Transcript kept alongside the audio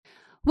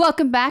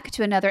Welcome back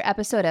to another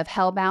episode of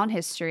Hellbound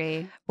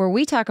History, where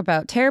we talk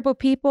about terrible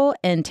people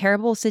and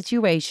terrible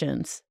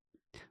situations.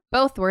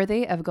 both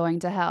worthy of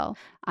going to hell.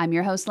 I'm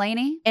your host,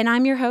 Lainey. And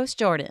I'm your host,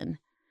 Jordan.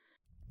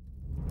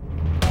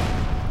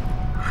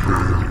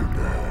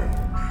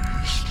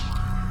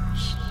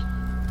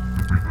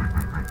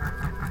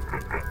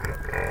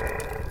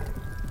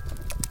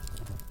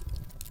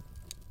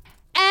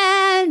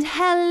 And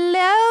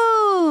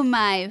hello,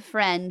 my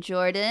friend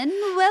Jordan.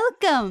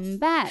 Welcome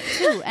back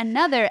to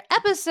another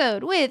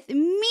episode with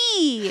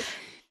me,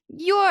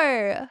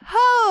 your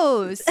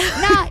host.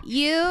 Not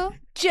you,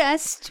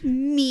 just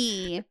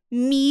me.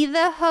 Me,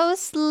 the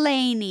host,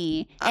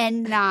 Lainey,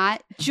 and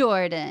not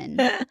Jordan.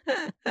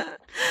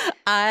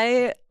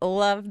 I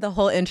love the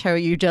whole intro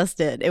you just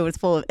did. It was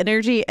full of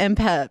energy and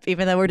pep,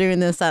 even though we're doing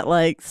this at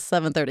like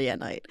 7:30 at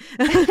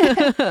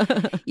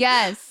night.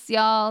 Yes,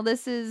 y'all.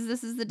 This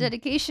is the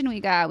dedication we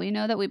got. We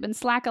know that we've been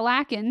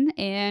slack-a-lacking,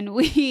 and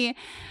we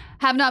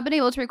have not been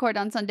able to record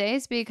on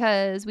Sundays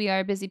because we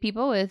are busy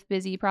people with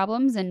busy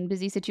problems and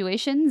busy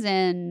situations,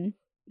 and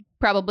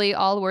probably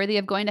all worthy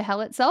of going to hell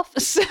itself.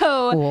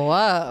 So,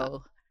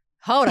 Whoa.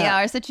 Hold yeah,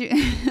 up. our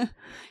situation.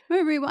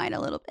 We rewind a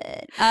little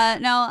bit.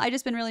 No, I've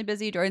just been really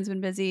busy. Jordan's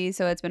been busy,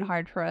 so it's been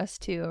hard for us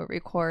to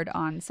record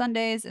on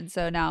Sundays, and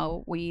so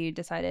now we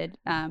decided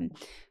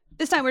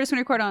this time we're just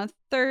gonna record on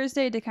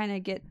Thursday to kind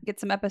of get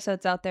some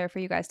episodes out there for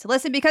you guys to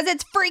listen because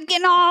it's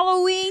freaking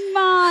Halloween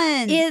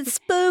month. It's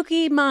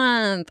spooky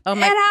month. Oh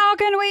my. And how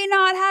can we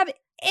not have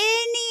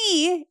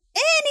any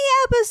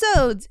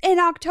episodes in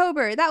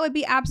October? That would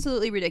be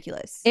absolutely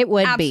ridiculous. It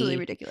would absolutely be.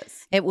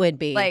 ridiculous. It would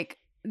be. Like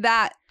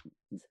that.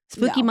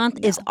 Spooky No, month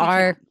no, is we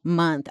our can't.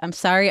 month. I'm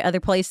sorry, other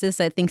places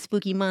that think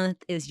spooky month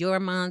is your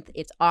month.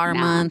 It's our Nah,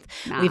 month.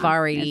 nah, We've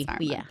already, it's our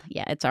month.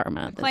 yeah, it's our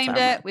month. It's Claimed our it.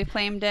 month. We've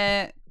claimed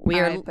it. We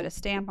are- I put a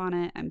stamp on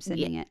it. I'm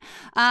sending it.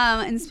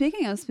 And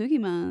speaking of spooky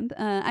month,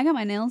 I got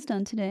my nails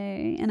done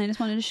today, and I just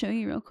wanted to show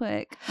you real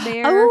quick.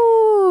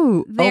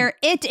 They're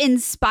it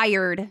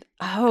inspired.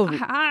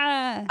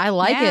 I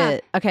like Yeah.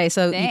 it. Okay,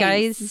 so Thanks. you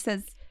guys It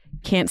says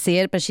can't see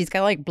it, but she's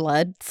got like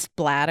blood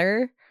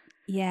splatter.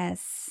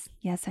 yes,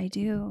 I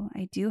do.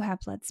 I do have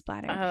blood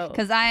splatter Oh.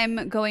 because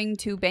I'm going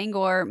to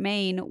Bangor,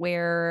 Maine,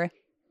 where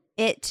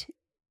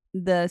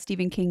the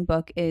Stephen King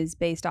book is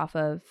based off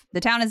of.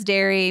 The town is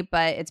Derry,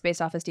 but it's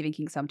based off of Stephen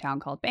King's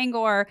hometown called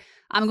Bangor.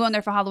 I'm going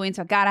there for Halloween,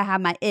 so I gotta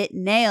have my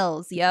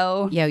nails,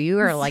 yo. Yo, you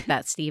are like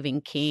that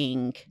Stephen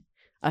King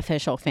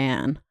official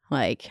fan.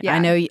 Like Yeah, I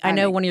know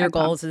think one of your I'm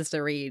pumped. goals is to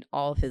read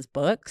all of his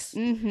books.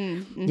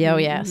 Mm-hmm, Yo,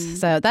 yes.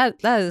 So that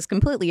is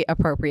completely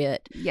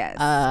appropriate. Yes.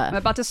 Uh, I'm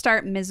about to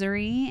start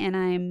Misery, and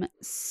I'm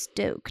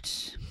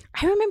stoked.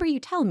 I remember you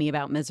telling me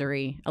about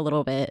Misery a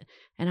little bit,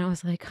 and I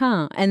was like,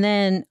 huh. And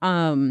then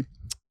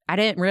I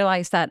didn't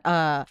realize that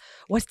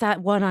what's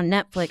that one on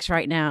Netflix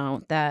right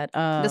now that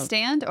The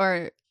Stand,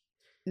 or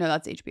no,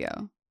 that's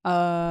HBO.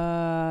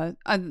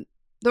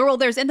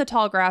 There's In the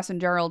Tall Grass and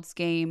Gerald's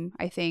Game.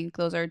 I think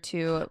those are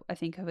two. I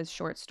think of his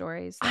short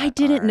stories. I that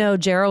didn't are- know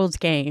Gerald's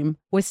Game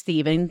was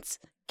Stephen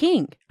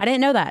King. I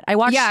didn't know that. I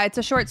watched. Yeah, it's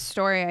a short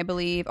story, I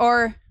believe.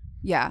 Or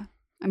yeah,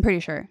 I'm pretty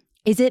sure.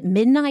 Is it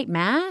Midnight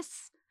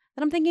Mass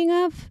that I'm thinking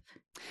of?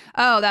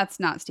 Oh, that's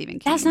not Stephen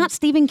King. That's not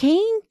Stephen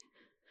King?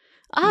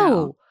 Oh,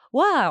 No.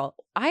 wow.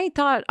 I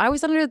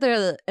was under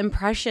the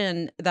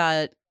impression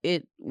that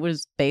it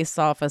was based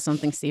off of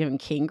something Stephen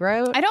King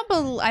wrote. I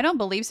don't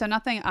believe so.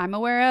 Nothing I'm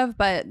aware of.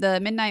 But the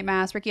Midnight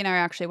Mass, Ricky and I are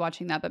actually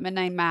watching that. But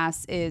Midnight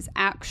Mass is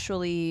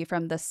actually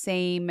from the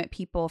same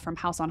people from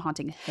House on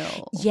Haunting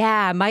Hill.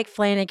 Yeah, Mike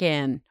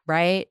Flanagan,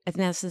 right? I think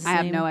that's his I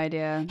have name. no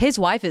idea. His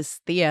wife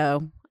is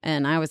Theo,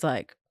 and I was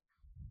like,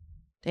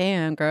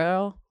 damn,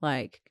 girl,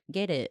 like,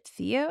 get it.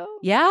 Theo?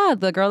 Yeah,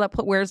 the girl that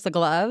wears the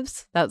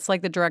gloves. That's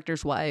like the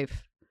director's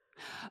wife.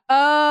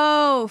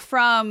 Oh,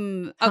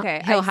 from Hill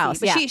I see. House,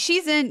 But yeah.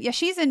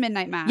 she's in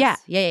Midnight Mass.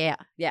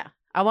 Yeah.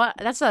 I want.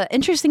 That's an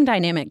interesting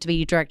dynamic to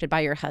be directed by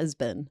your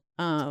husband.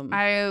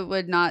 I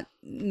would not.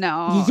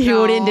 No, You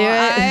no. wouldn't do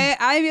it?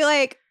 I'd be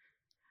like,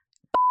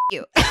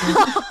 you.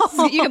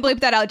 So you can bleep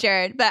that out,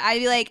 Jared. But I'd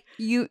be like,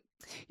 you're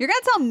gonna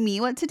tell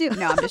me what to do?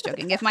 No, I'm just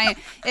joking.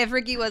 If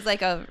Ricky was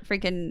like a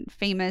freaking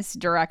famous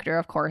director,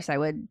 of course I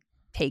would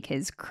take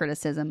his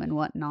criticism and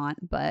whatnot,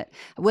 but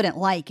I wouldn't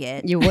like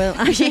it. You will.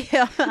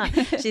 Yeah.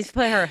 She's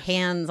put her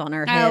hands on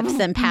her I hips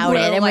and pouted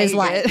and was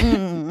like like,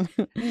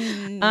 it.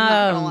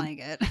 Not gonna like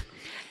it.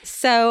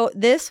 So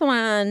this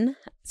one.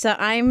 So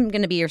I'm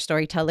going to be your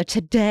storyteller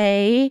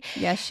today.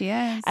 Yes, she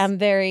is. I'm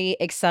very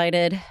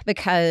excited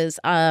because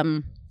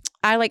I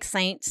like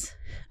saints.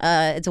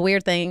 It's a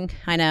weird thing,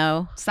 I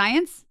know.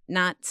 Science?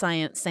 Not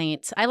science,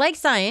 saints. I like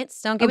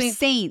science. Don't give me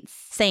saints.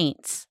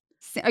 saints.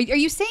 Are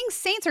you saying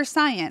saints or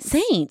science?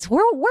 Saints.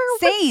 We're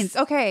Saints.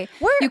 Okay.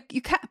 We're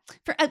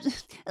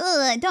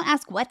Don't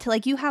ask what.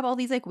 Like, you have all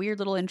these like weird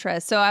little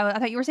interests. So I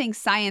thought you were saying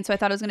science. So I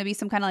thought it was going to be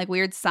some kind of like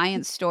weird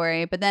science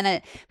story. But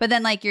then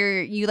like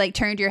you like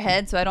turned your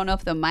head. So I don't know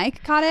if the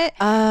mic caught it.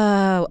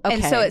 Oh, okay.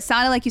 And so it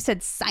sounded like you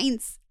said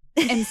science.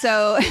 And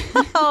so,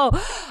 Oh,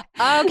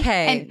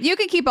 okay. and you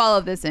can keep all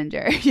of this in,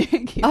 Jared. You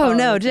can keep all Oh of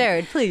no, this in.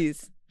 Jared,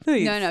 please.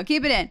 No,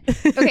 keep it in.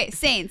 Okay,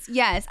 saints.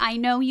 Yes, I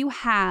know you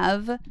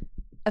have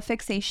a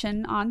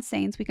fixation on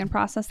saints. We can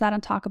process that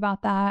and talk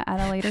about that at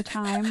a later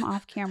time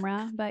off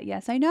camera. But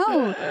yes, I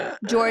know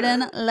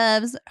Jordan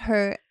loves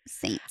her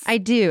saints. I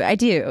do.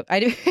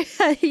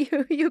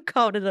 You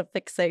called it a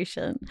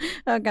fixation.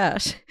 Oh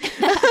gosh.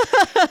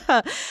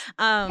 Hey,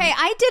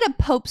 I did a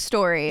Pope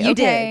story. You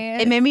okay?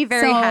 did. It made me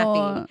very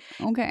happy.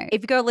 Okay.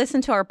 If you go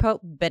listen to our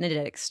Pope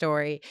Benedict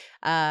story,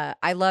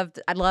 I loved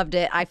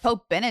it.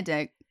 Pope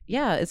Benedict.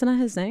 Yeah, isn't that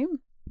his name?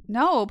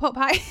 No, Pope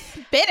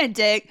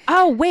Benedict.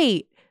 Oh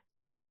wait,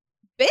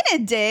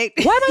 Benedict.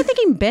 why am I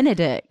thinking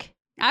Benedict?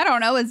 I don't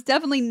know. It's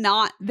definitely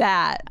not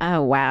that.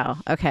 Oh wow.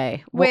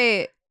 Okay. Well,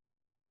 Wait.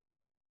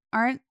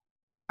 Aren't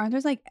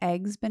there like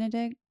eggs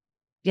Benedict?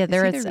 yeah,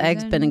 there he is the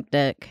eggs reason?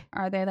 Benedict.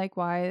 Are they like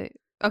why?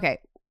 Okay.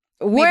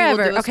 Maybe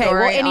Wherever. we'll do a Okay. story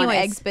Well, on anyways.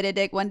 eggs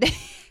Benedict one day.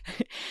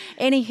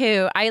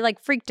 Anywho, I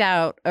like freaked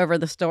out over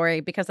the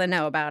story because I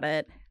know about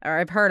it or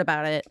I've heard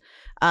about it.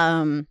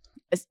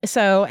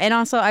 So, and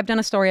also I've done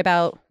a story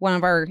about one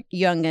of our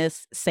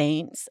youngest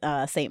saints,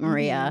 Saint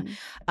Maria.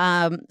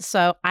 Mhm.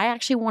 So I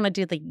actually want to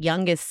do the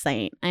youngest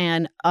saint,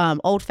 and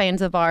old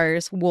fans of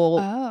ours will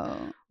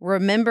Oh.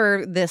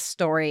 remember this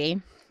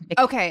story.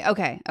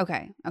 Okay.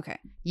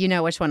 You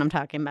know which one I'm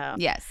talking about.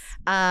 Yes.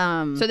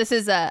 So So this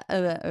is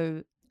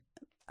a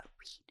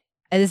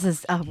this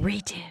is a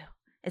redo.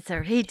 It's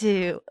a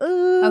redo.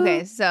 Ooh.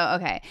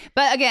 okay.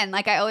 But again,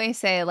 like I always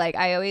say, like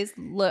I always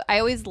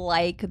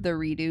like the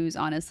redos,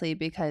 honestly,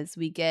 because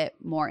we get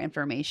more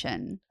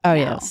information. Oh now.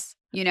 yes.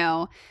 You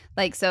know,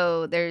 like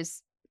so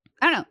there's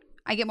I don't know.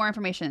 I get more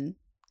information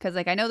because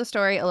like I know the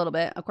story a little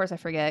bit. Of course, I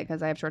forget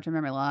because I have short-term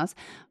memory loss,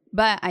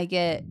 but I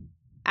get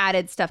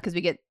added stuff because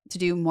we get to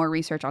do more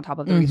research on top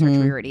of the research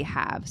we already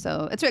have.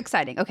 So it's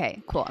exciting.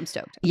 Okay, cool. I'm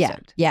stoked.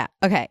 Stoked. Yeah.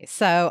 Okay.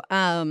 So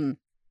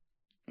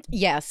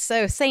yes,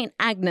 so Saint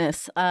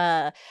Agnes,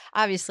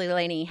 obviously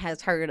Lainey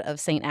has heard of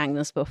Saint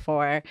Agnes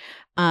before.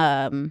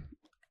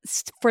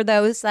 For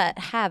those that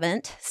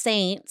haven't,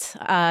 saints,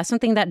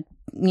 something that,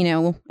 you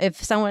know,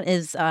 if someone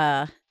is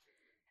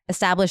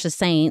established a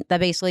saint, that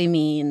basically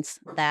means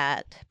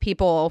that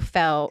people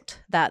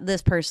felt that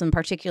this person in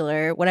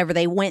particular, whatever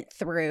they went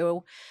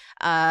through,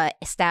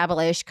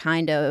 established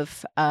kind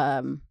of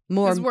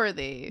more It's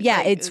worthy. yeah,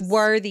 Like, it's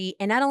worthy.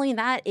 And not only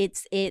that,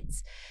 it's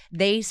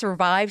they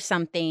survived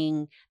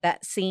something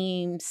that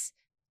seems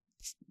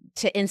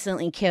to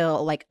instantly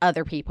kill like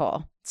other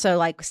people. So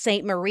like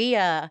Saint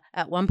Maria,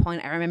 at one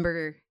point I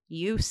remember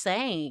you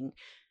saying,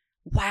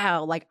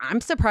 wow, like I'm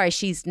surprised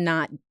she's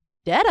not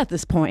dead at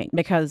this point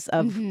because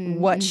of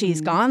what she's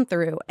gone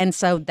through. And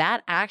so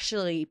that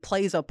actually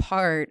plays a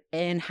part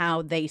in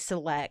how they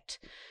select,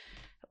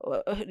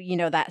 you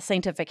know, that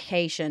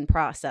sanctification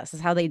process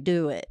is how they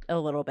do it a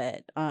little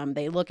bit.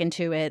 They look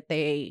into it.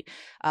 They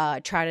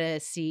try to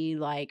see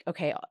like,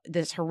 okay,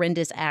 this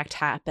horrendous act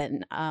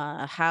happened.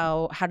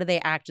 How do they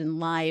act in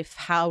life?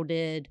 How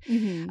did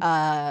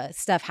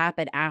stuff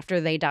happen after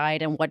they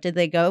died, and what did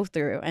they go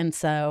through? And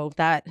so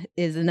that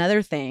is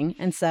another thing.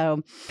 And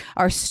so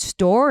our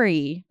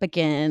story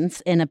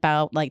begins in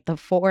about like the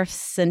 4th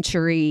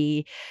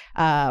century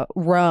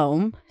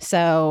Rome.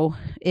 So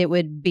it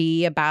would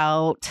be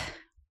about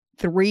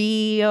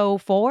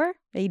 304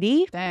 AD.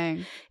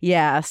 Dang.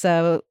 Yeah.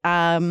 So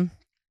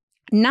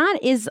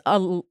not is a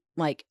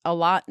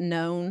lot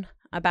known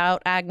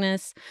about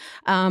Agnes.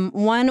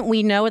 One,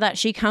 we know that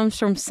she comes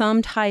from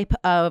some type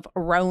of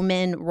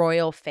Roman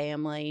royal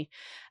family.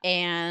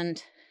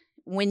 And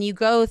when you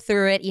go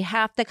through it, you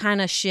have to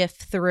kind of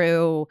shift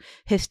through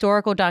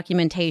historical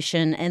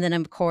documentation and then,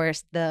 of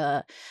course,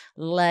 the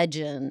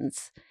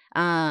legends.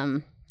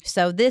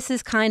 So this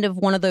is kind of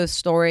one of those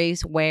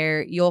stories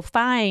where you'll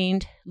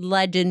find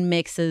legend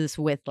mixes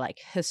with like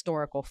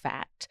historical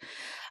fact.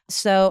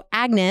 So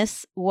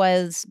Agnes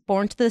was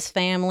born to this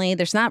family.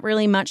 There's not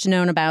really much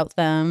known about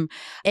them.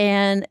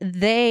 And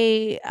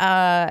they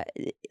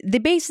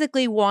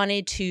basically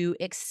wanted to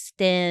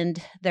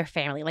extend their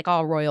family like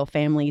all royal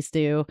families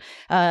do.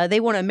 They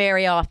want to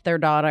marry off their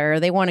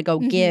daughter. They want to go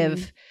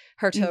give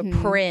her to a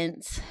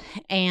prince.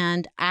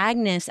 And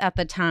Agnes at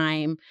the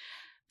time,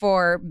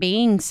 for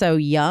being so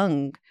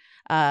young,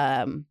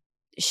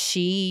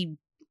 she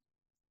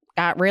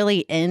got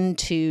really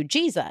into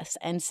Jesus.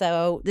 And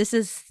so this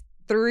is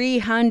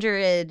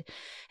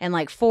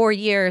 304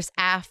 years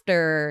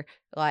after,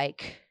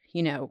 like,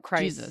 you know,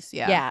 Christ. Jesus,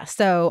 yeah. Yeah.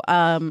 So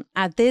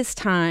at this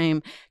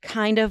time,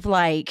 kind of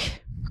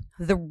like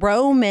the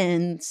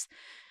Romans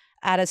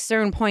at a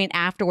certain point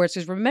afterwards,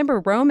 because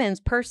remember, Romans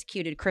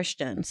persecuted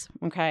Christians,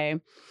 okay?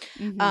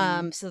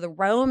 So the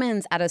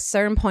Romans at a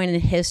certain point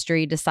in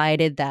history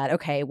decided that,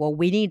 okay, well,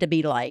 we need to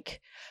be like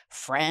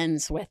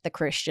friends with the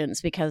Christians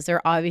because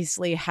they're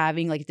obviously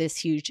having like this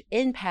huge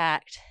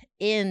impact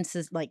in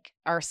like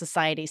our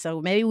society.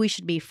 So maybe we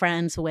should be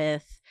friends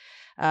with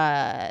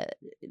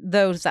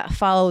those that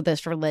follow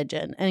this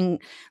religion. And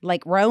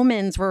like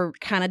Romans were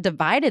kind of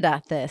divided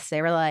at this.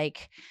 They were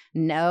like,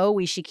 no,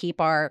 we should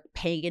keep our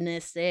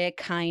paganistic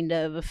kind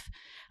of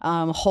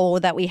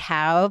hold that we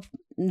have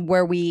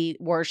where we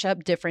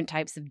worship different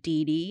types of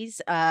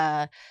deities,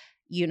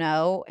 you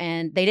know,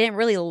 and they didn't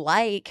really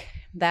like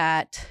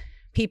that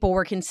people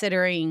were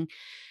considering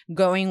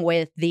going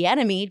with the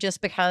enemy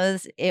just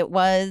because it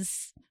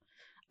was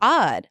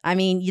odd. I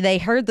mean, they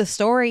heard the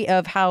story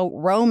of how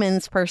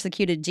Romans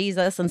persecuted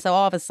Jesus, and so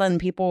all of a sudden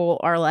people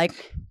are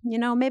like, you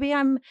know, maybe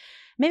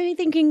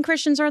thinking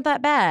Christians aren't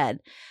that bad.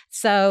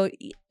 So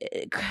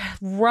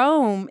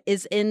Rome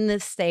is in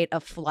this state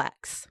of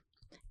flux.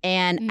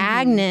 And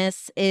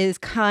Agnes is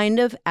kind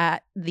of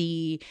at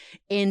the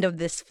end of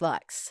this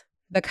flux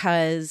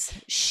because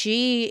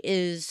she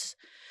is,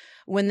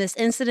 when this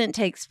incident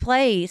takes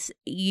place,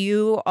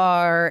 you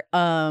are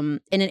in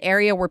an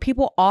area where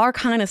people are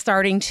kind of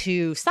starting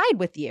to side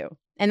with you.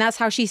 And that's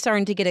how she's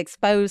starting to get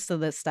exposed to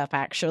this stuff,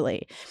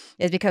 actually,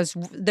 is because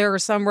there are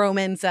some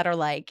Romans that are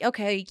like,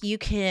 okay, you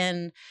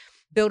can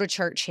build a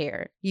church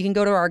here. You can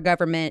go to our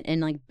government and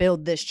like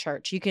build this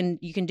church. You can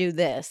do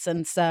this.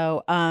 And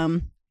so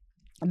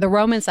the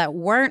Romans that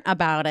weren't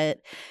about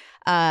it,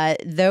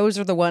 those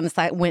are the ones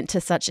that went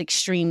to such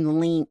extreme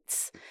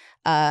lengths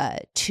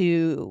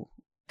to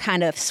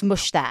kind of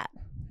smush that.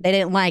 They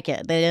didn't like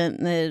it.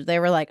 They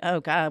were like,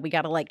 oh God, we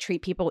got to like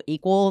treat people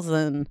equals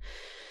and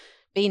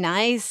be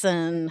nice,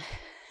 and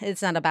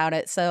it's not about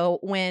it. So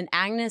when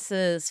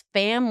Agnes's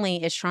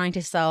family is trying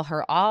to sell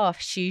her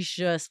off, she's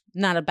just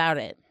not about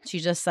it. She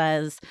just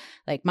says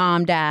like,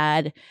 Mom,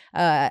 Dad,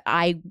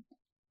 I'm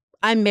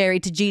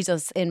married to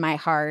Jesus in my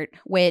heart,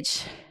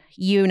 which,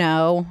 you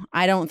know,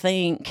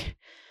 honestly,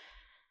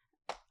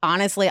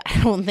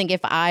 I don't think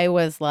if I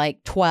was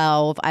like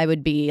 12, I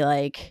would be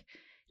like,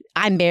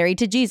 I'm married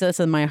to Jesus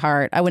in my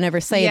heart. I would never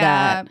say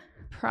that.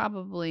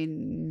 Probably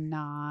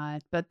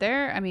not. But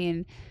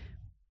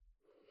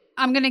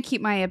I'm going to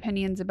keep my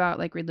opinions about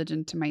like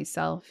religion to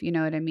myself. You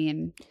know what I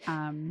mean?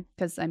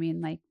 Because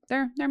like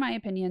they're my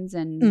opinions,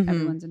 and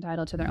everyone's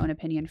entitled to their own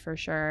opinion for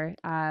sure.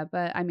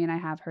 But I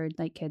have heard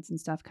like kids and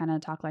stuff kind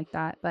of talk like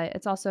that, but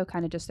it's also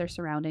kind of just their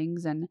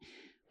surroundings and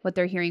what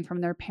they're hearing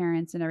from their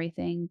parents and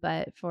everything.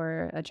 But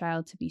for a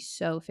child to be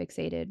so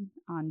fixated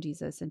on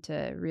Jesus and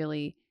to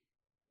really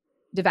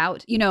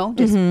devout, you know,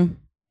 just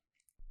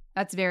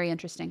that's very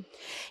interesting.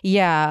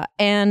 Yeah.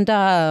 And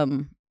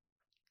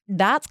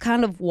that's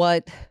kind of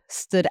what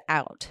stood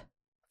out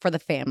for the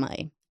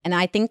family. And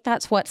I think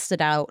that's what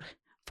stood out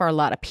for a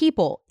lot of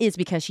people, is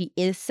because she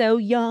is so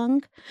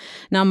young.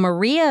 Now,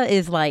 Maria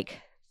is like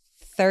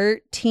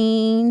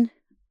 13-ish.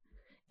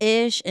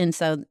 And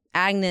so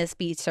Agnes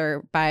beats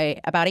her by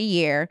about a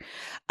year.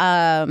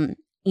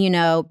 You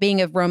know,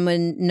 being of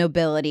Roman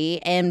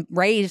nobility and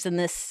raised in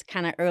this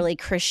kind of early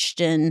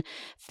Christian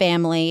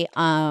family,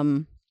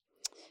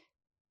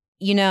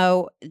 you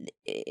know,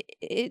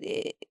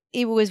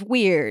 it was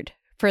weird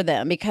for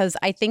them because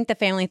I think the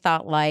family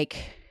thought like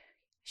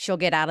she'll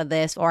get out of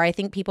this, or I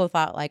think people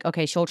thought like,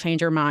 okay, she'll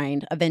change her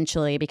mind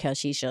eventually because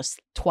she's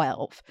just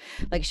 12.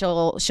 Like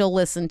she'll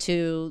listen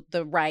to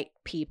the right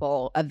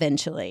people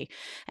eventually.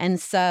 And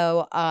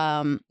so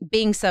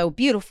being so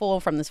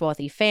beautiful from this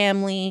wealthy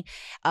family,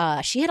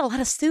 she had a lot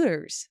of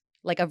suitors,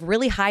 like of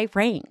really high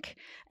rank.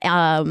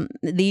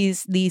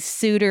 These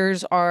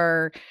suitors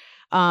are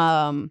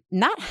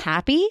not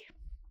happy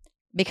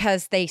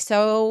because they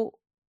so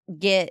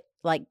get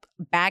like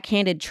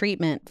backhanded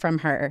treatment from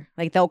her.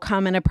 Like they'll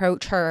come and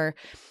approach her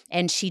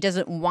and she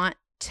doesn't want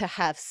to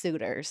have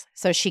suitors.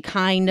 So she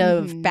kind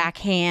of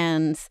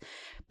backhands,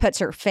 puts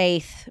her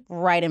faith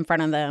right in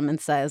front of them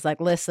and says like,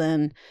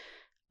 listen,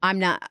 I'm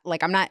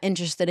not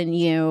interested in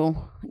you.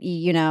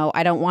 You know,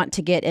 I don't want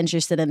to get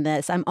interested in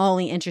this. I'm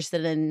only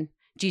interested in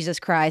Jesus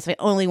Christ. I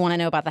only want to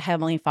know about the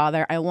Heavenly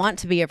Father. I want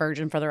to be a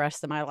virgin for the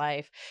rest of my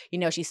life. You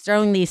know, she's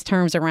throwing these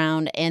terms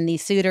around and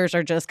these suitors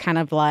are just kind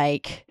of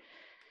like,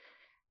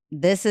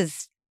 this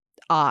is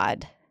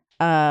odd.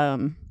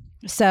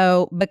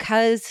 So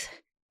because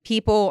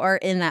people are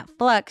in that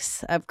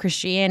flux of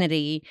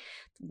Christianity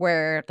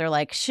where they're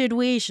like, should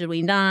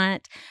we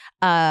not?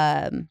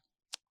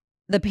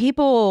 The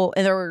people,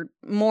 and there were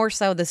more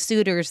so the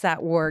suitors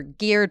that were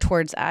geared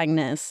towards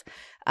Agnes,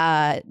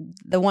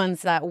 the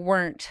ones that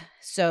weren't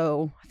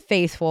so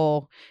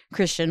faithful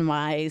Christian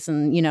wise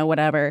and, you know,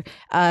 whatever,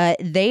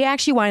 they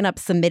actually wind up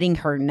submitting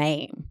her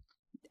name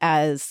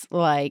as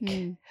like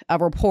a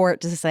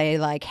report to say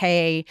like,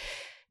 hey,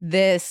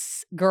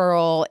 this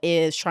girl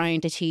is trying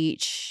to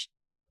teach,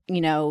 you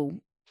know,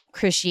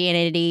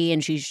 Christianity,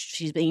 and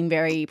she's being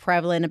very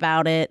prevalent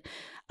about it.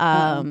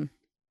 Yeah.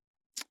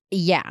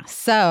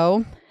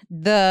 So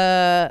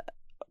the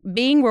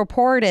being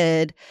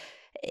reported,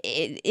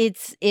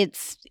 it's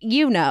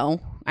you know,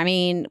 I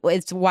mean,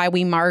 it's why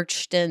we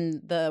marched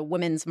in the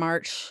Women's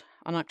March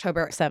on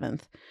October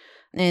 7th.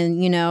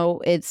 And, you know,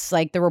 it's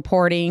like the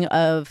reporting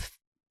of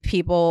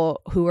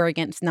people who are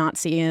against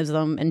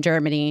Nazism in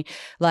Germany.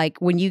 Like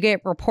when you get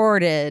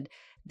reported,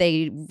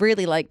 they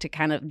really like to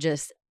kind of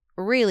just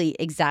really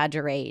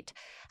exaggerate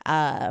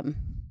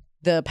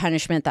the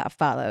punishment that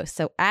follows.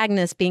 So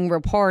Agnes being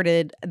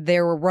reported,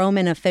 there were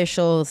Roman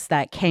officials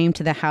that came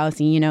to the house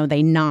and, you know,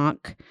 they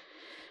knock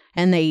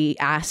and they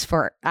ask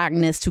for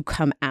Agnes to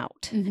come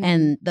out. Mhm.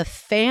 And the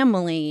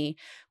family,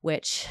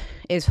 which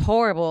is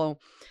horrible,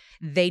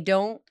 they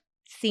don't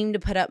seem to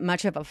put up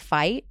much of a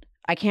fight.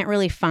 I can't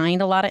really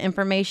find a lot of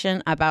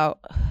information about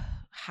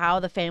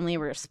how the family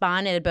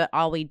responded, but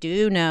all we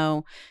do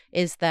know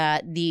is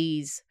that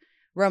these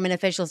Roman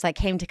officials that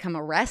came to come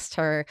arrest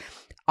her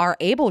are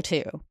able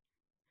to.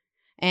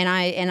 And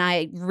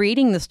I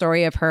reading the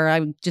story of her,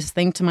 I just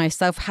think to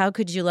myself, how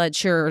could you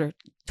let your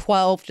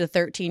 12 to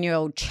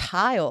 13-year-old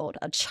child,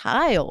 a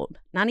child,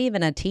 not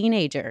even a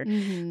teenager,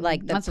 Mhm.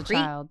 like the That's a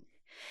child.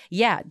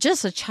 Yeah,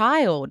 just a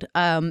child,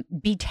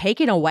 be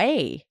taken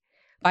away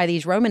by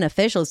these Roman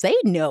officials? They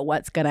know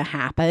what's going to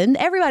happen.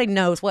 Everybody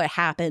knows what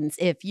happens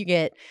if you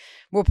get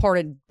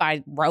reported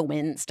by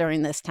Romans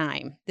during this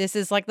time. This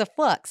is like the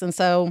flux. And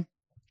so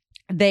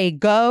they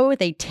go,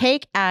 they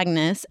take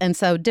Agnes, and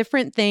so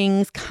different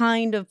things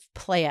kind of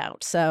play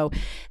out. So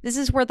this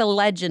is where the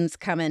legends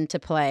come into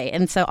play.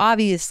 And so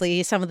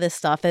obviously some of this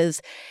stuff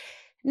is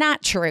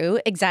not true,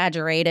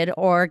 exaggerated,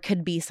 or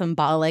could be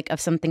symbolic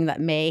of something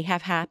that may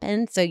have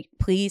happened. So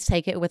please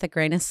take it with a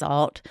grain of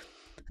salt.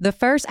 The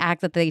first act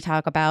that they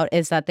talk about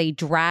is that they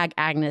drag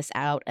Agnes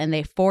out and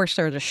they force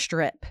her to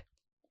strip.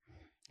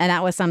 And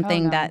that was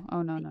something that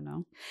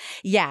no.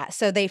 yeah,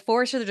 so they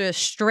force her to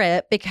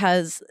strip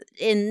because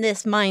in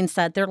this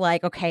mindset, they're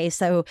like, okay,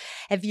 so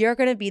if you're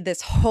going to be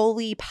this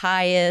holy,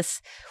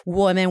 pious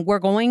woman, we're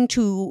going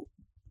to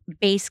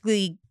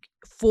basically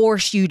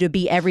force you to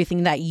be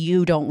everything that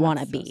you don't want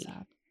to be.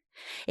 Sad.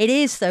 It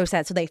is so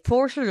sad. So they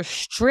force her to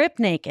strip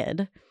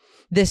naked,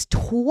 this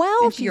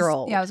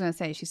 12-year-old. Yeah, I was going to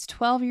say, she's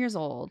 12 years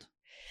old.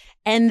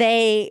 And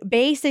they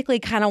basically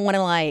kind of want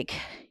to, like,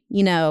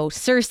 you know,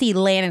 Cersei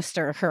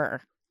Lannister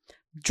her,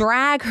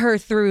 drag her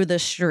through the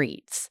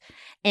streets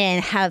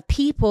and have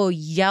people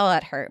yell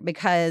at her,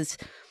 because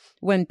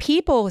when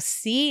people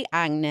see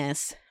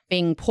Agnes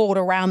being pulled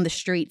around the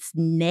streets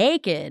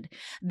naked,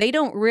 they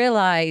don't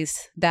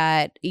realize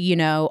that, you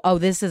know, oh,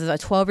 this is a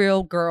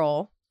 12-year-old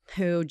girl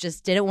who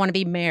just didn't want to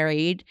be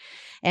married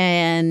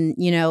and,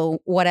 you know,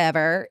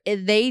 whatever.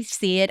 They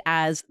see it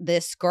as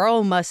this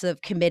girl must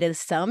have committed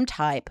some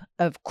type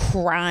of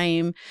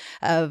crime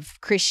of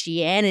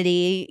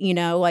Christianity, you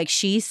know, like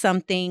she's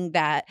something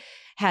that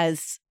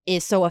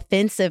is so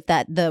offensive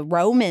that the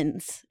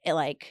Romans,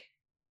 like,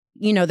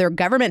 you know, their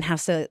government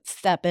has to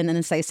step in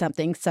and say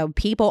something. So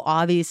people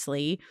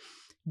obviously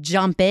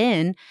jump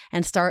in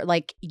and start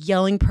like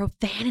yelling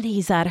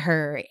profanities at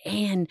her.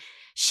 And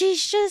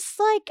she's just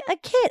like a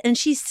kid and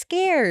she's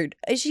scared.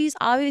 She's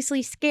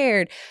obviously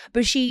scared,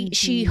 but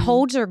she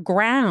holds her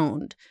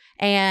ground.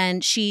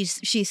 And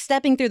she's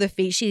stepping through the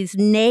feet. She's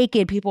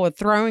naked. People are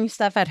throwing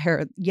stuff at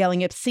her,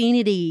 yelling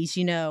obscenities,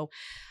 you know.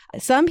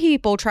 Some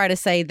people try to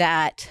say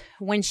that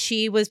when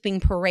she was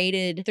being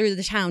paraded through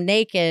the town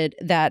naked,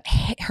 that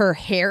her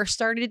hair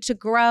started to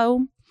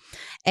grow.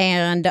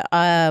 And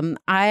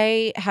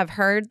I have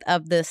heard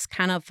of this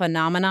kind of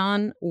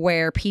phenomenon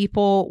where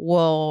people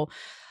will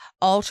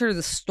alter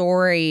the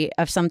story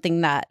of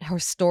something that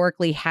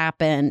historically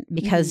happened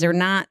because they're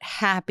not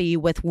happy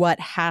with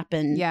what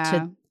happened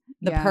to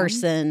the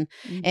person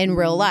in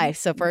real life.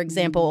 So, for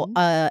example,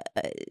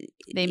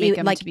 they make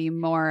him to be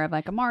more of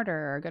like a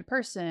martyr or a good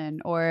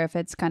person, or if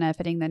it's kind of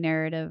fitting the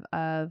narrative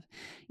of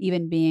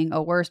even being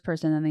a worse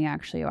person than they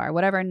actually are,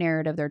 whatever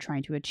narrative they're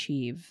trying to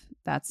achieve,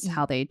 that's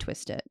how they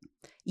twist it.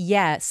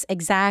 Yes,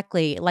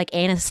 exactly. Like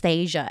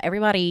Anastasia.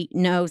 Everybody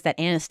knows that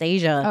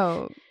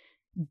Anastasia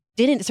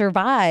didn't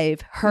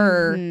survive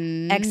her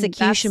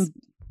execution.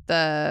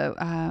 The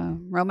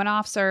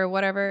Romanovs or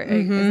whatever.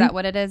 Is that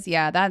what it is?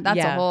 Yeah, that's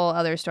a whole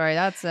other story.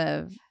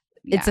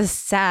 It's a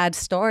sad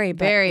story.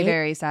 Very,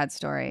 very sad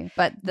story.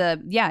 But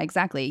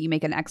exactly. You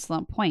make an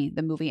excellent point.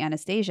 The movie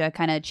Anastasia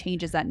kind of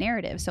changes that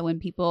narrative. So when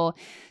people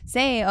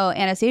say, oh,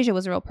 Anastasia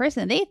was a real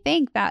person, they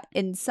think that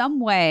in some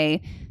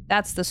way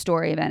that's the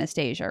story of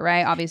Anastasia,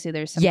 right? Obviously,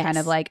 there's some kind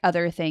of like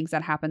other things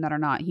that happen that are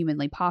not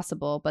humanly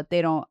possible, but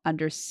they don't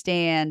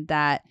understand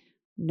that,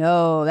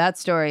 no, that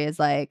story is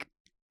like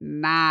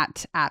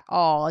not at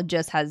all. It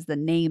just has the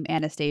name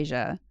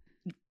Anastasia.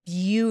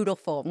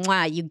 Beautiful.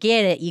 Mwah, you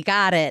get it. You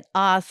got it.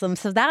 Awesome.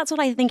 So that's what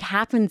I think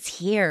happens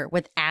here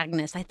with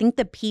Agnes. I think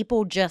the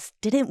people just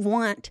didn't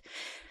want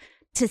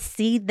to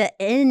see the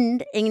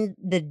end and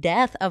the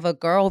death of a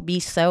girl be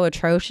so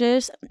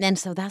atrocious. And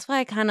so that's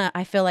why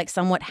I feel like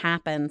somewhat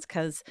happens.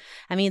 Because,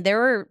 I mean, there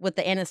were, with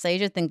the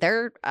Anastasia thing,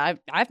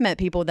 I've met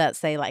people that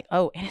say like,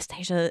 oh,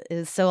 Anastasia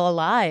is still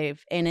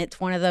alive. And it's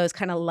one of those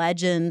kind of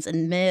legends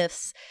and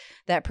myths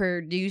that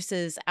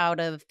produces out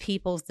of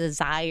people's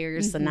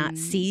desires to not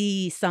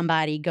see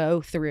somebody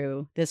go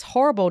through this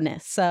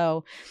horribleness.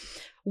 So,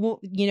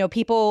 you know,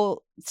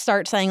 people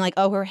start saying like,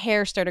 oh, her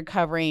hair started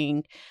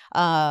covering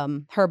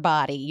her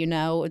body, you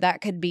know,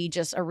 that could be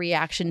just a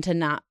reaction to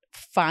not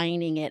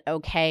finding it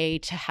okay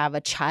to have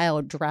a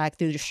child dragged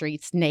through the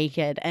streets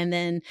naked. And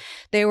then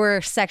there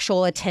were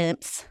sexual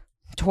attempts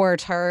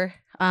towards her.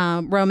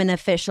 Roman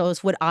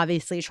officials would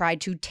obviously try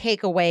to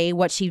take away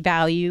what she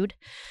valued.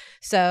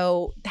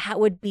 So that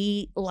would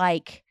be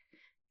like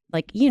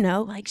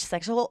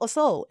sexual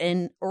assault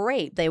and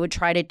rape. They would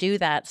try to do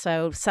that.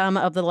 So some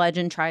of the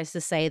legend tries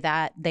to say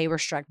that they were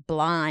struck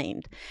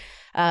blind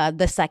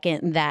the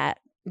second that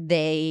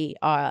they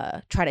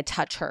try to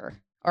touch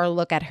her or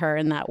look at her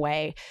in that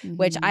way,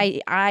 which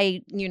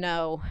I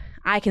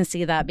can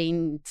see that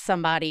being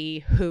somebody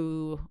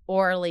who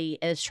orally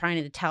is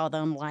trying to tell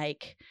them,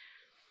 like,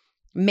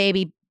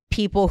 maybe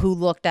people who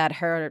looked at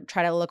her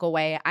try to look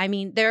away. I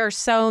mean, there are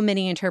so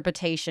many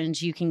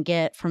interpretations you can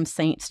get from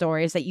saint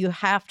stories that you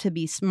have to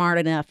be smart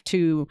enough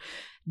to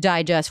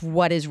digest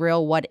what is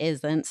real, what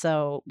isn't.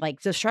 So,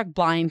 like, the struck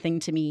blind thing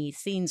to me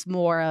seems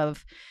more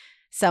of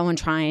someone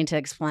trying to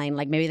explain,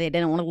 like, maybe they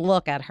didn't want to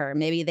look at her.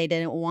 Maybe they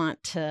didn't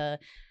want to,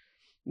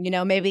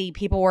 maybe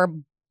people were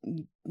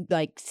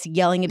like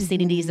yelling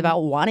obscenities about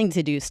wanting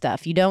to do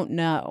stuff. You don't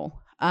know.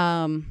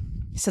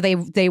 So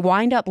they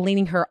wind up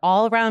leading her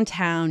all around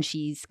town.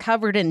 She's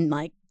covered in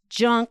like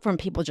junk from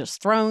people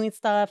just throwing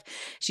stuff.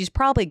 She's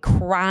probably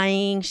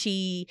crying.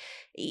 She,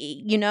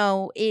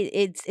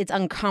 it's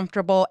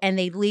uncomfortable. And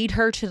they lead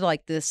her to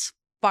like this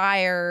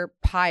fire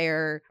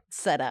pyre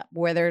setup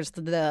where there's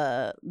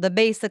the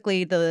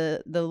basically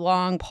the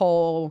long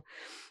pole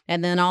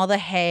and then all the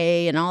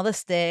hay and all the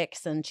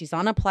sticks, and she's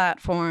on a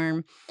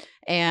platform,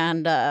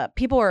 and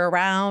people are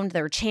around.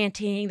 They're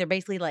chanting. They're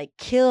basically like,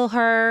 kill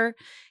her.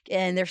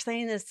 And they're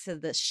saying this to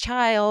this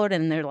child,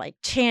 and they're like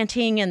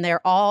chanting, and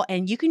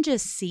and you can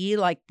just see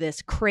like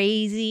this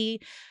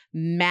crazy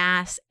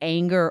mass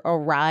anger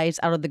arise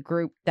out of the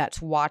group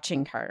that's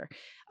watching her.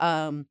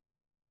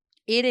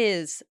 It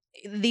is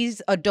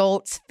these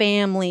adults,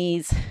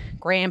 families,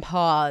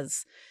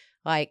 grandpas,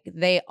 like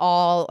they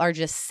all are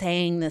just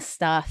saying this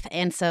stuff.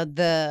 And so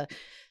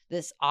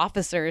this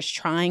officer is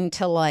trying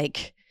to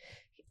like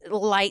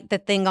light the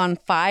thing on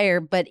fire,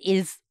 but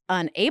is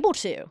unable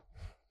to.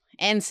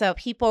 And so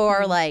people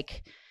are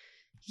like,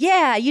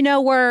 yeah,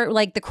 we're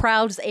like, the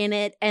crowd's in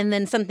it. And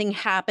then something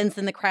happens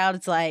and the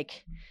crowd's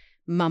like,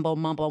 mumble,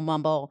 mumble,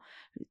 mumble.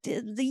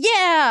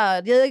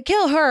 Yeah,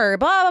 kill her,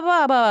 blah, blah,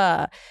 blah,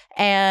 blah.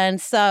 And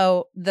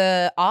so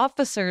the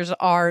officers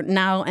are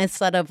now,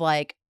 instead of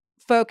like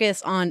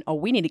focus on, oh,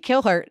 we need to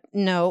kill her.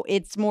 No,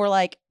 it's more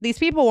like these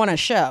people want a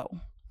show.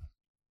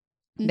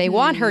 They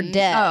want her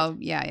dead. Oh,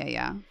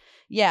 yeah.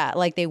 Yeah,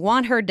 like they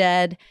want her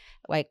dead.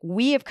 Like,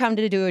 we have come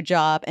to do a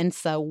job. And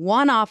so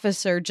one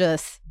officer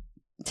just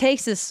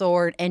takes his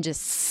sword and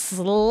just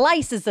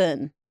slices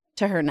in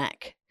to her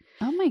neck.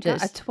 Oh my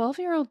God. A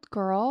 12-year-old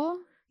girl?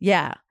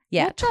 Yeah.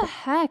 Yeah. What the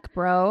heck,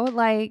 bro?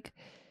 Like,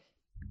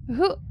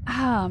 who?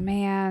 Oh,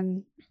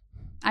 man.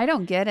 I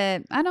don't get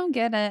it. I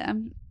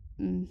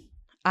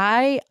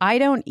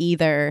don't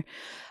either.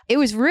 It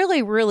was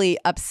really, really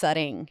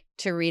upsetting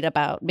to read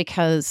about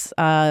because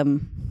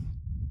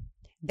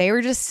they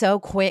were just so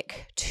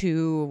quick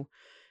to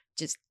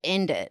just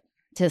end it,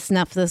 to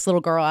snuff this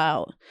little girl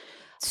out.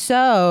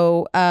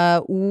 So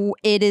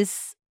it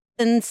is,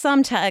 in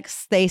some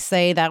texts, they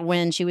say that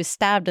when she was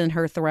stabbed in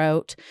her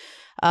throat,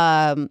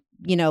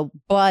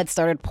 blood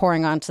started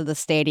pouring onto the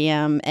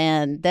stadium.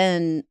 And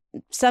then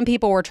some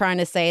people were trying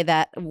to say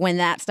that when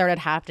that started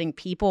happening,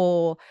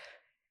 people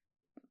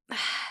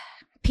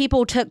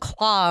took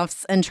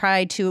cloths and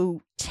tried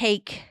to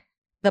take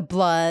the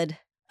blood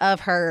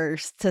of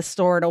hers to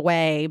store it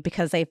away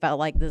because they felt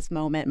like this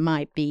moment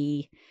might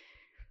be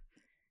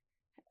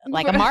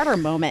like a martyr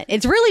moment.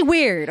 It's really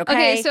weird.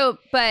 Okay. So,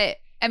 but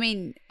I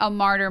mean, a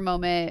martyr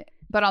moment,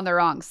 but on the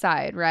wrong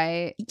side,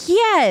 right?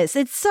 Yes.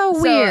 It's so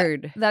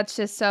weird. That's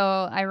just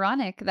so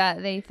ironic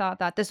that they thought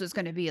that this was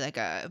going to be like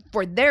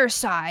for their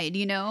side, But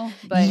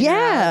yeah, in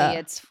reality,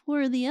 it's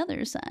for the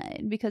other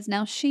side because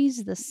now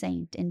she's the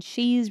saint and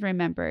she's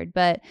remembered.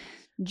 But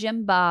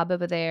Jim Bob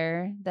over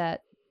there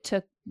that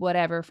took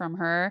whatever from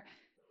her,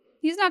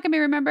 he's not going to be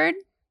remembered,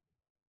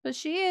 but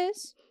she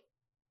is.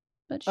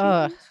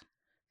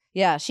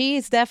 Yeah,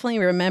 she's definitely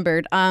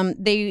remembered.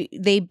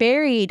 They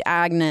buried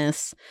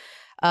Agnes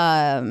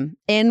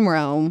in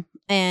Rome,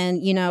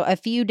 and a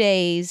few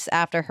days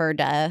after her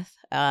death,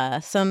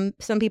 some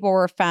people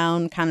were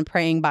found kind of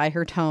praying by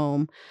her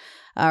tomb.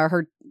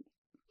 Jared,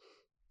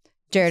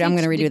 I'm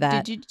going to redo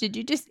that. Did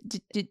you just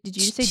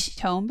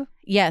say tomb?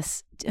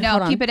 Yes.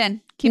 No, keep it in.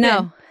 Keep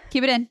it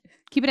in.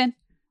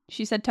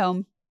 She said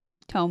tomb.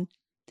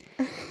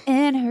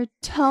 In her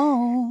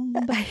tomb.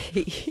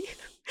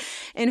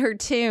 In her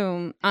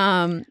tomb.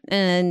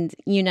 And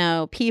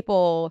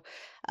people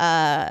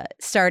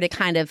started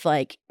kind of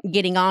like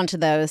getting onto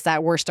those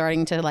that were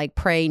starting to like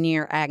pray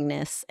near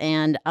Agnes.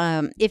 And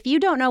if you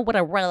don't know what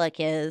a relic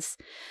is,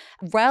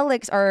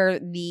 relics are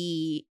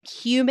the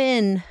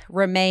human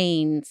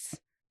remains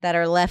that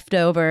are left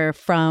over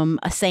from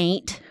a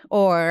saint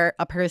or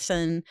a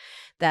person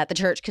that the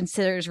church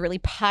considers really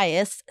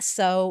pious.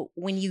 So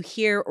when you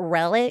hear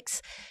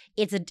relics,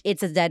 it's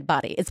a dead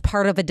body. It's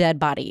part of a dead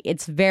body.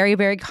 It's very,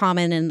 very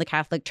common in the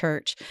Catholic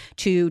Church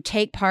to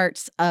take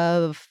parts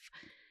of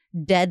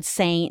dead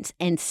saints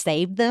and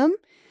save them.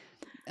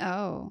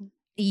 Oh.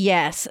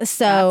 Yes. That's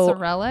So a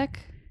relic?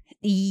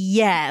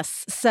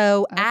 yes.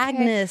 So Okay.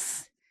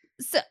 Agnes.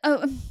 So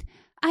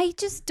I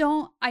just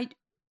don't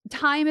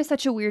time is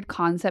such a weird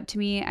concept to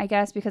me, I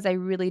guess, because I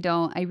really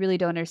don't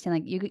understand.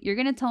 Like you're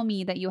gonna tell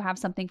me that you have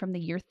something from the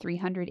year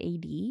 300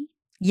 AD?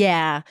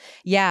 Yeah.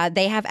 Yeah.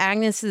 They have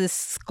Agnes's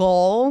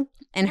skull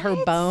and her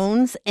What?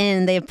 bones,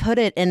 and they put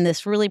it in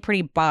this really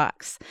pretty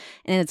box.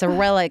 And it's a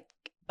relic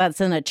that's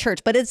in a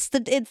church, but it's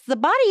the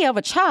body of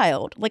a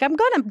child. Like, I'm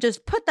gonna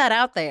just put that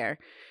out there.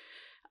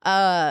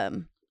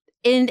 And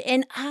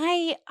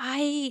I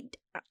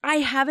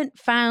haven't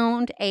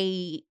found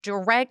a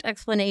direct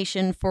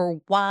explanation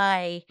for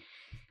why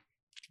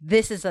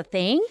this is a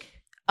thing.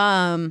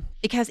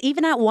 Because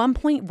even at one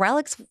point,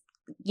 relics,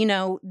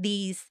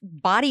 these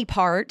body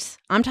parts,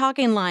 I'm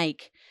talking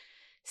like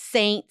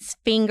saints'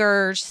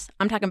 fingers,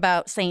 I'm talking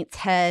about saints'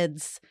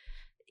 heads,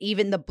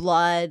 even the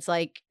bloods,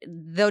 like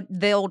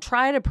they'll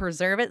try to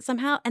preserve it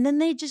somehow, and then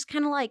they just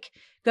kind of like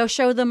go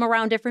show them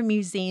around different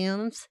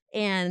museums,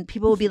 and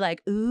people will be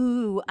like,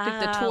 ooh, Like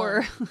the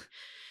tour.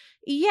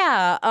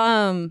 Yeah.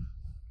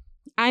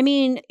 I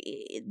mean,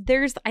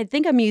 there's, I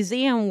think, a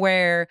museum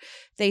where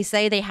they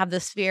say they have the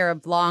Sphere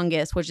of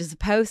Longus, which is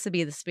supposed to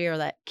be the spear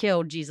that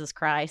killed Jesus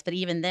Christ. But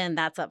even then,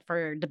 that's up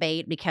for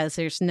debate because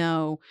there's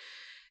no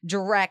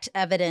direct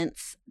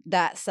evidence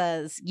that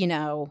says,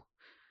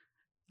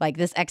 like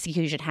this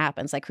execution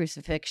happens, like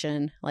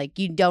crucifixion. Like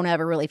you don't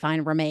ever really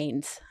find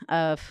remains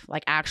of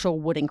like actual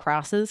wooden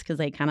crosses because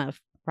they kind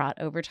of rot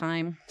over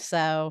time.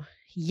 So,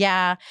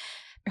 yeah,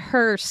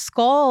 her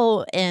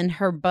skull and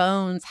her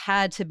bones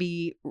had to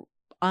be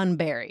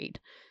unburied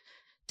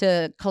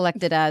to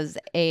collect it as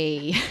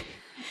a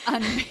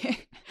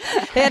Unburied.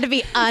 They had to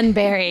be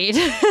unburied.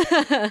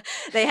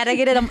 They had to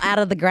get them out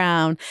of the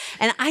ground,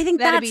 and I think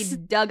They had that's to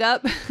be dug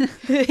up.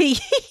 They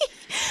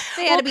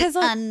had to be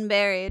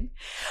unburied.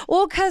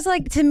 Well, because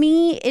like to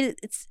me,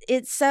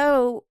 it's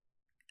so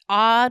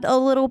odd a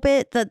little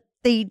bit that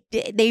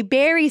they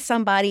bury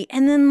somebody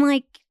and then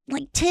like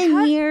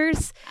 10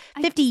 years,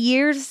 50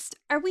 years.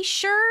 Are we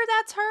sure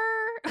that's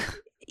her?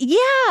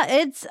 Yeah,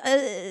 it's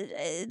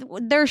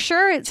they're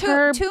sure it's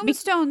her.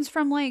 Tombstones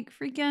from like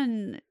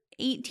freaking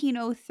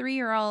 1803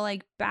 are all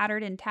like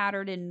battered and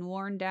tattered and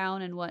worn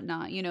down and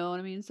whatnot. You know what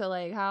I mean? So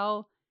like,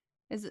 how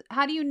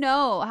do you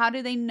know? How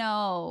do they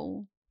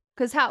know?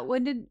 Because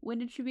when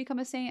did she become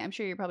a saint? I'm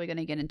sure you're probably going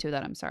to get into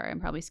that. I'm sorry, I'm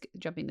probably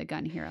jumping the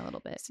gun here a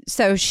little bit.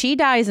 So she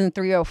dies in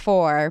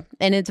 304,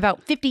 and it's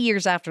about 50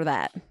 years after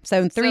that.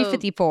 So in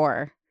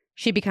 354,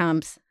 she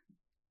becomes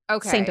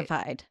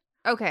sanctified.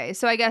 Okay,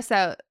 so I guess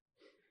that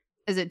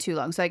is it too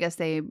long. So I guess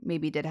they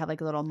maybe did have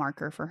like a little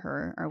marker for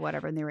her or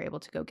whatever, and they were able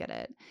to go get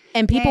it.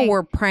 And people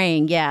were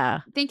praying. Yeah,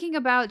 thinking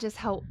about just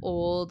how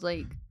old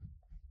like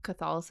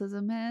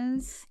Catholicism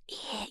is.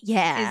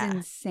 Yeah, is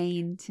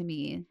insane to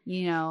me.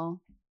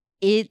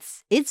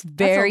 It's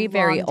very,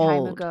 very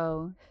old. Time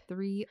ago,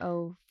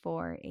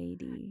 304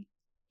 AD.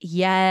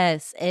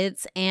 Yes,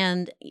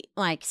 and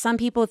like some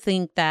people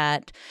think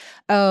that,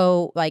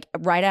 like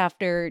right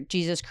after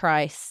Jesus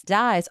Christ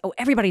dies,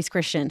 everybody's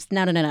Christians.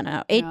 No.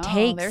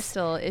 There's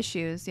still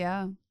issues.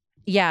 Yeah.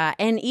 Yeah.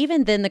 And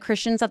even then the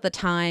Christians at the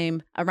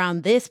time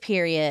around this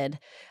period,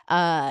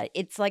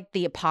 it's like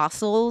the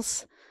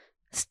apostles'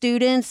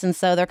 students. And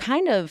so they're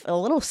kind of a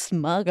little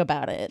smug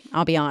about it.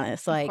 I'll be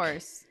honest. Like, of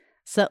course.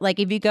 So, like,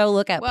 if you go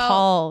look at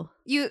Paul,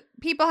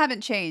 people haven't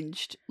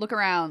changed. Look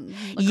around.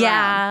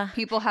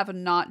 People have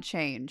not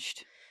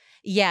changed.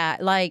 Yeah,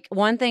 like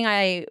one thing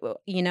I,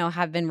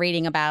 have been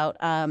reading about.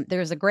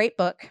 There's a great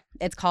book.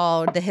 It's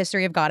called "The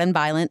History of God and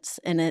Violence,"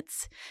 and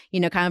it's,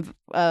 kind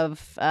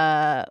of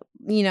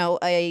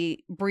a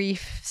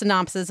brief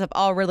synopsis of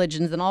all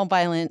religions and all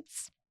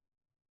violence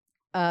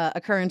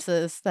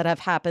occurrences that have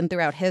happened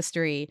throughout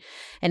history.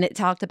 And it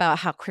talked about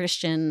how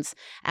Christians,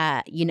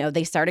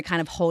 they started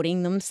kind of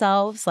holding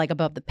themselves like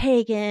above the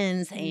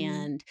pagans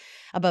and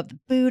above the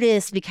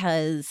Buddhists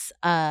because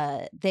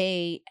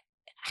they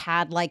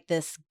had like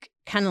this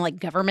kind of like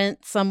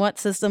government somewhat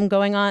system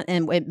going on,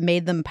 and it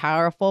made them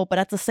powerful. But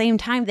at the same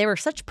time, they were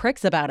such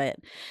pricks about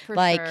it. For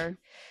sure.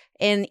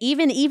 And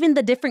even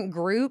the different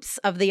groups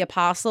of the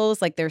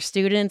apostles, like their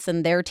students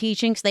and their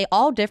teachings, they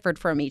all differed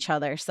from each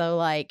other. So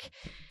like,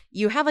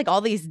 you have like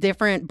all these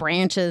different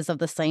branches of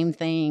the same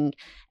thing,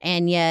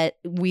 and yet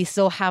we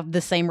still have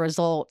the same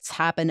results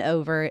happen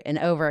over and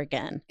over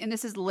again. And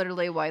this is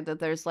literally why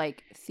there's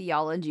like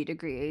theology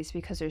degrees,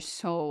 because there's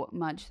so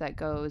much that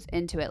goes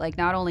into it. Like,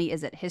 not only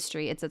is it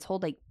history, it's its whole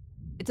like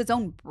it's its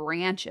own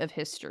branch of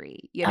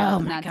history.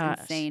 And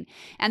that's insane.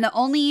 And the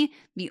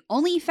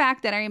only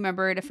fact that I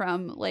remembered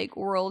from like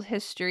world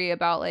history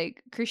about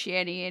like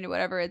Christianity and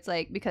whatever, it's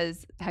like,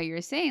 because how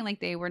you're saying like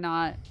they were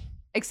not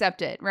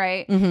accept it,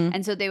 right? Mhm.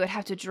 And so they would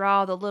have to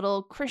draw the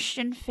little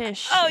Christian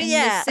fish Oh, in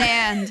yeah. the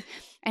sand,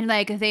 and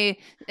like if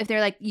they're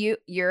like you're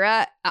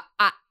a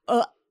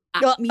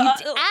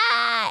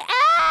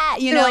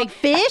you They're know, like,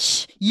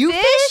 fish? You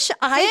fish?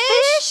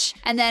 I fish?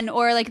 and then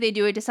or like they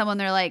do it to someone,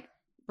 they're like,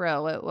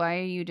 bro, why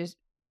are you just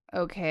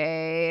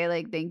okay?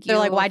 Like, thank you. They're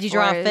like, why'd you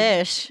draw a for-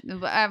 fish?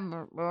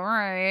 all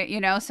right, you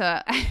know. So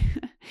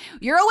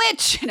you're a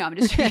witch. No, I'm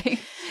just kidding.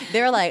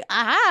 They're like,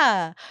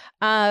 aha.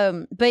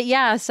 But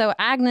yeah, so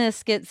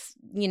Agnes gets,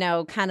 you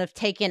know, kind of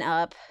taken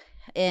up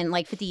in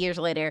like 50 years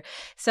later.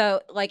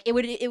 So like it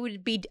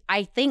would be,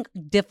 I think,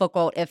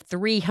 difficult if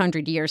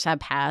 300 years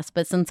had passed,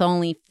 but since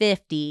only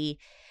 50,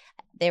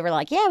 they were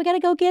like, yeah, we got to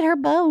go get her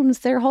bones.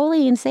 They're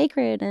holy and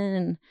sacred,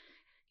 and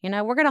you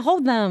know, we're gonna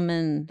hold them.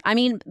 And I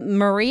mean,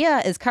 Maria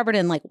is covered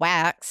in like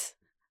wax.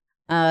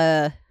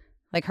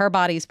 Like her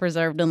body's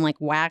preserved in like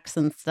wax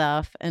and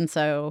stuff, and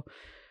so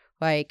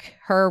like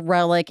her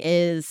relic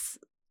is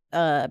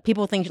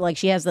people think like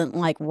she hasn't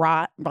like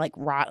rot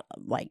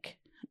like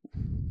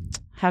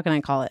how can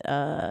I call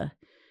it?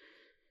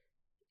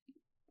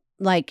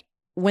 Like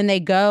when they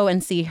go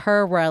and see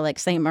her relic,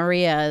 Saint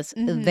Maria's,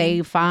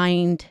 they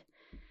find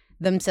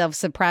themselves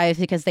surprised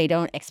because they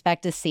don't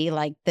expect to see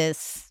like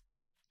this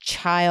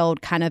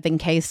child kind of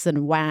encased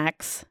in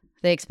wax.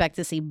 They expect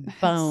to see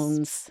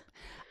bones.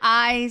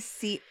 I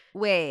see.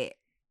 Wait.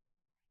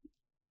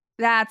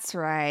 That's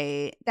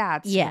right.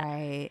 That's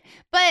right.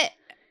 But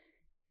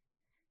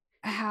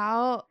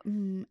how?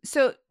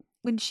 So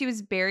when she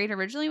was buried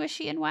originally, was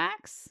she in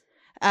wax?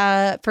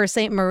 For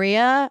Saint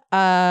Maria,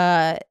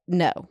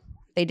 no.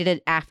 They did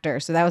it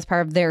after. So that was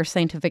part of their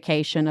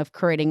sanctification of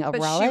creating a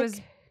but relic. She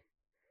was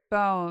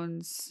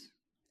bones.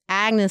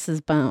 Agnes's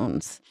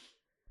bones.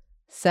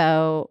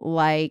 So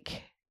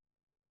like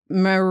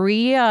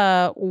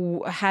Maria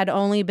had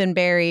only been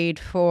buried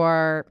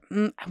for,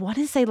 I want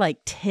to say like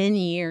 10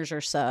 years or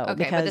so. Okay,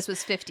 because, but this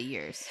was 50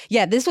 years.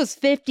 Yeah, this was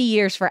 50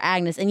 years for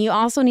Agnes. And you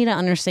also need to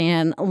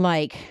understand,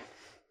 like,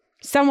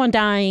 someone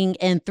dying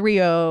in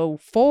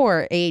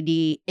 304 AD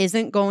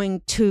isn't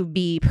going to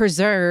be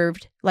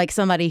preserved like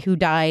somebody who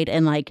died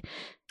in like...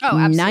 Oh,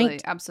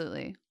 absolutely,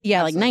 absolutely.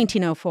 Yeah, absolutely. Like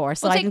 1904.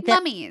 So well, I take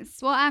mummies.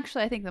 Well,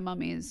 actually, I think the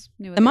mummies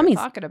knew what they were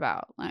talking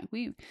about. Like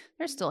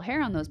there's still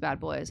hair on those bad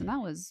boys, and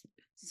that was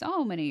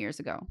so many years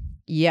ago.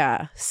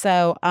 Yeah.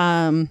 So,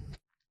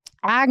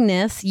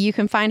 Agnes, you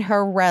can find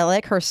her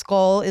relic. Her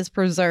skull is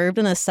preserved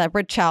in a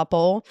separate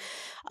chapel,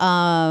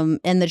 in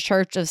the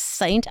Church of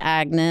Saint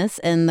Agnes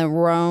in the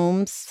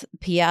Rome's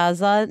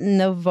Piazza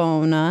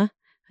Navona.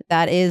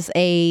 That is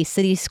a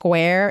city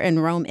square in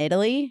Rome,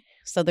 Italy.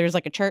 So there's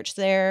like a church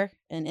there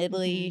in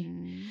Italy.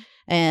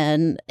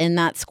 And in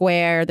that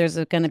square, there's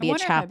going to be a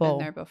chapel. I've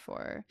been there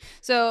before.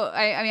 So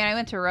I mean, I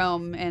went to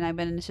Rome and I've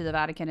been into the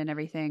Vatican and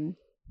everything.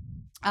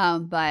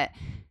 But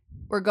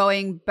we're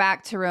going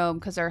back to Rome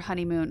because our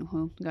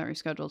honeymoon got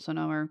rescheduled. So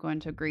now we're going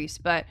to Greece.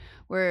 But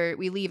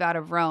we leave out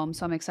of Rome.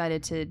 So I'm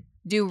excited to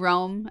do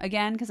Rome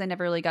again because I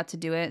never really got to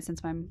do it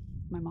since my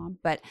mom.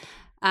 But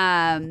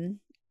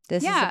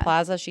this is the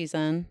plaza she's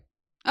in.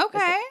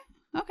 Okay.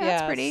 Okay,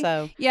 that's pretty.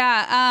 So.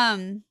 Yeah.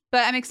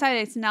 But I'm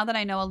excited. So now that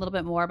I know a little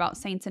bit more about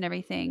saints and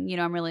everything, you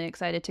know, I'm really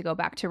excited to go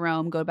back to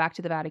Rome, go back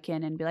to the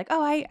Vatican, and be like,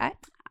 oh, I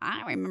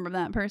remember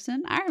that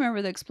person. I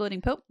remember the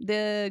exploding pope.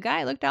 The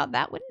guy looked out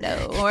that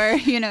window, or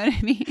you know what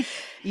I mean.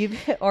 You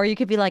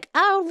could be like,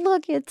 oh,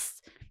 look,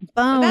 it's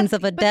bones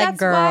of a dead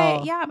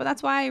girl. But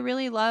that's why I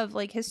really love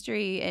like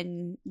history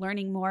and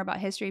learning more about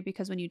history,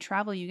 because when you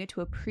travel, you get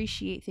to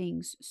appreciate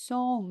things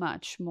so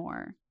much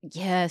more.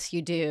 Yes,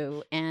 you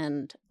do,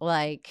 and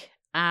like.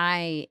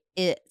 I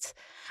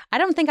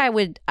don't think I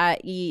would.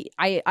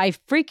 I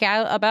freak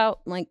out about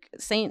like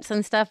saints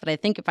and stuff, but I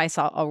think if I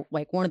saw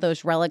like one of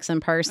those relics in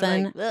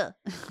person,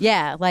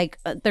 yeah, like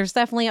there's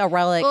definitely a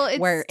relic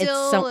where it's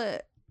so.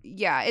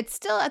 Yeah, it's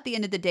still at the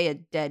end of the day a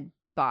dead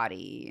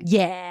body.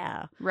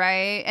 Yeah,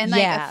 right, and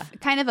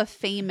like kind of a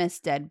famous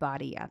dead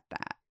body at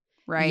that.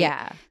 Right.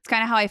 Yeah, it's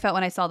kind of how I felt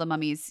when I saw the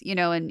mummies. You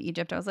know, in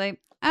Egypt, I was like.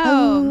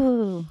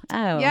 Oh,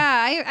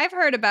 yeah. I've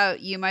heard about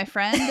you, my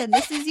friend, and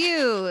this is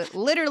you,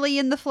 literally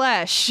in the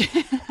flesh.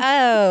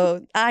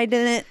 I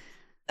didn't.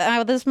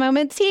 This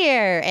moment's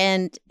here,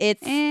 and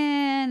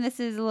this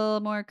is a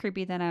little more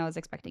creepy than I was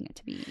expecting it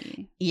to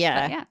be.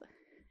 Yeah,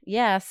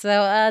 yeah.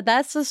 So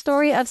that's the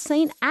story of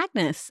Saint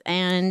Agnes,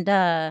 and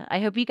I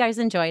hope you guys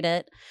enjoyed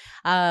it.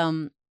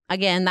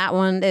 Again, that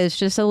one is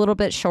just a little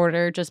bit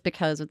shorter just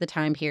because of the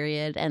time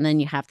period, and then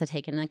you have to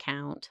take into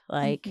account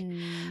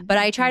but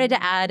I tried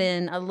to add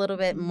in a little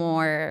bit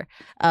more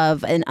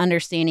of an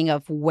understanding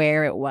of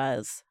where it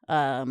was,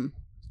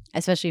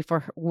 especially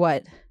for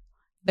what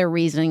their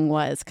reasoning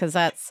was, because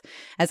that's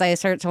as I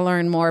start to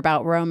learn more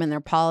about Rome and their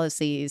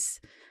policies,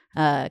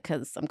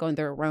 because I'm going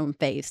through a Rome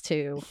phase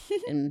too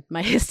in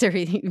my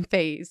history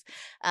phase.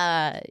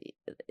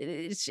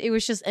 It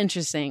was just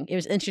interesting. It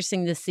was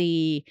interesting to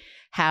see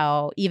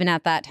how even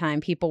at that time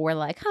people were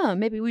like,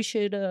 maybe we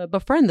should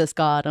befriend this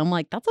god. I'm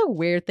like, that's a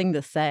weird thing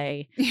to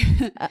say.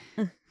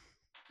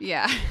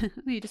 Yeah.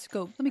 Let me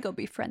go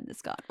befriend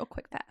this god real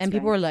quick fast. And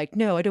people were like,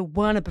 no, I don't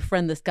want to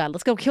befriend this god.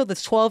 Let's go kill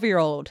this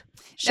 12-year-old.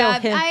 Show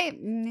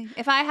him.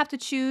 If I have to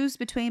choose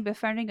between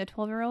befriending a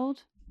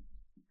 12-year-old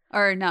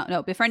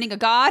befriending a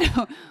god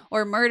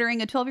or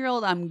murdering a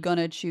 12-year-old, I'm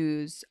gonna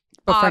choose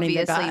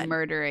obviously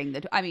murdering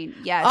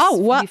yes. Oh,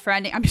 what?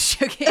 Befriending. I'm just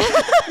joking.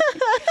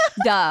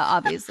 Duh,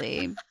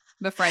 obviously.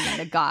 Befriending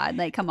a god.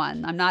 Like, come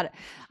on. I'm not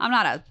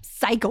a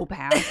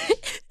psychopath.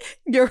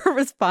 Your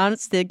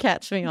response did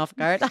catch me off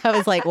guard. I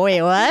was like,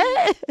 wait,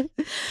 what?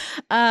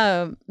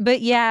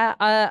 But yeah,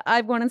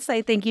 I want to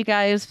say thank you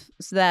guys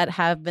that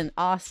have been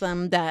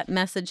awesome, that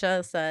message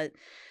us, that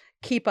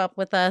keep up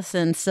with us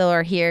and still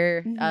are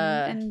here. Mm-hmm.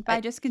 And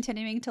by just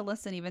continuing to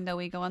listen, even though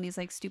we go on these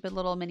like stupid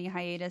little mini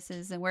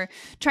hiatuses and we're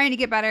trying to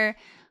get better.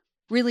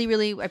 Really,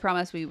 really, I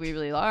promise we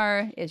really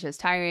are. It's just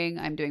tiring.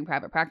 I'm doing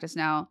private practice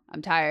now.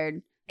 I'm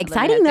tired.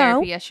 Exciting though.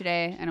 Therapy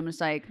yesterday, and I'm just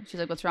like, she's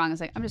like, "What's wrong?" I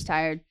was like, "I'm just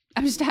tired.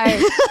 I'm just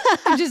tired.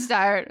 I'm just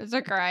tired." I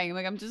start crying. I'm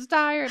like, "I'm just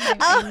tired." Like,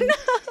 I'm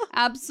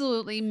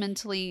absolutely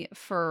mentally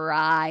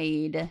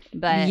fried.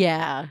 But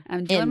yeah,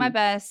 I'm doing my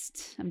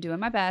best.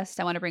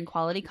 I want to bring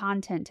quality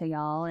content to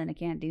y'all, and I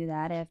can't do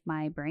that if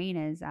my brain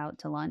is out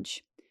to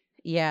lunch.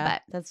 Yeah,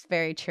 but that's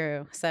very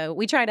true. So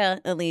we try to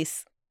at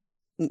least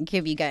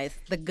give you guys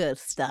the good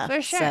stuff. For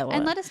sure. So,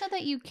 and let us know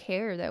that you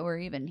care that we're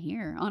even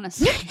here,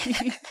 honestly.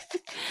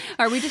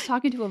 Are we just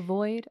talking to a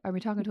void? Are we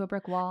talking to a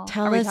brick wall?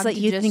 Tell us that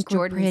you think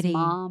Jordan's we're pretty.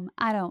 Mom?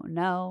 I don't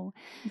know.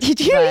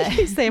 Did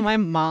you say my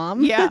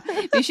mom? Yeah.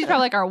 Maybe she's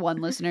probably like our one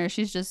listener.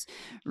 She's just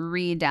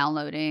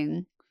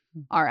re-downloading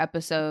our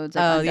episodes.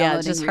 Like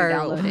just her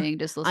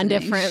just listening on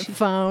different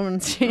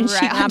phones.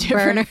 Right, on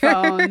different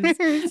phones.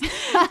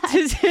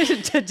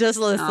 to just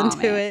listen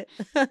to it.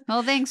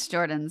 Well, thanks,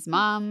 Jordan's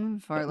mom,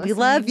 for listening. We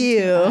love you.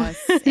 To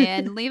us.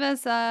 And leave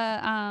us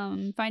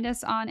find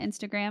us on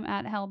Instagram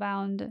at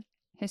Hellbound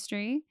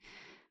History.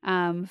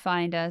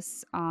 Find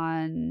us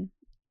on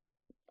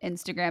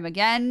Instagram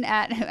again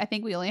at, I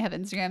think we only have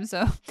Instagram,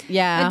 so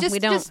yeah, we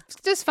don't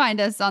just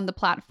find us on the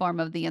platform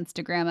of the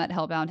Instagram at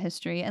Hellbound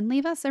History and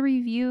leave us a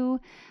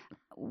review.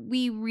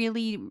 We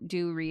really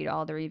do read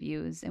all the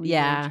reviews and we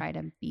really try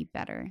to be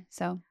better.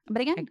 So,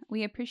 but again,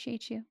 we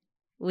appreciate you.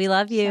 We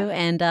love you,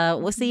 and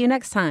we'll see you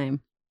next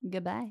time.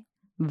 Goodbye.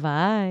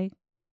 Bye.